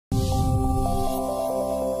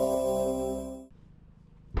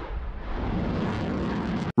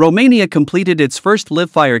Romania completed its first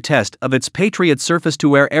live-fire test of its Patriot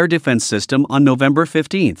surface-to-air air defense system on November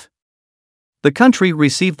 15. The country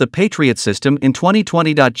received the Patriot system in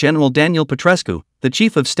 2020. General Daniel Petrescu, the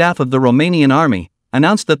Chief of Staff of the Romanian Army,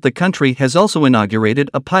 announced that the country has also inaugurated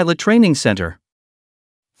a pilot training center.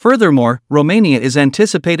 Furthermore, Romania is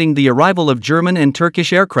anticipating the arrival of German and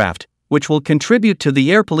Turkish aircraft, which will contribute to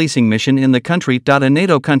the air policing mission in the country. A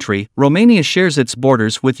NATO country, Romania shares its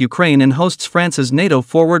borders with Ukraine and hosts France's NATO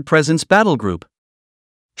Forward Presence battlegroup.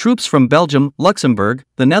 Troops from Belgium, Luxembourg,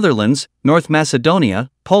 the Netherlands, North Macedonia,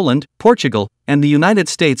 Poland, Portugal, and the United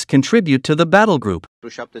States contribute to the battlegroup.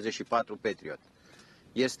 74 Patriot.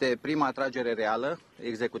 Este prima atragere reală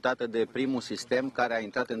executată de primul sistem care a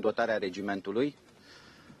intrat în dotarea regimentului.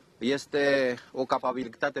 Este o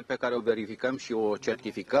capabilitate pe care o verificăm și o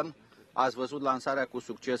certificăm. Ați văzut lansarea cu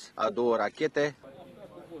succes a 2 rachete.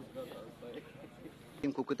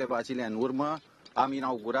 Cu câteva zile în urmă am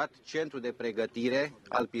inaugurat centrul de pregătire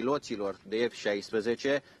al piloților de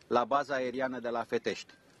F-16 la baza aeriană de la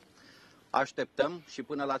Fetești. Așteptăm și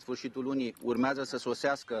până la sfârșitul lunii urmează să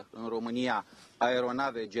sosească în România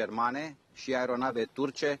aeronave germane și aeronave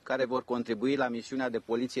turce care vor contribui la misiunea de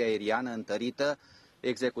poliție aeriană întărită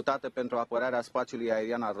executată pentru apărarea spațiului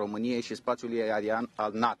aerian al României și spațiului aerian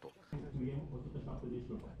al NATO.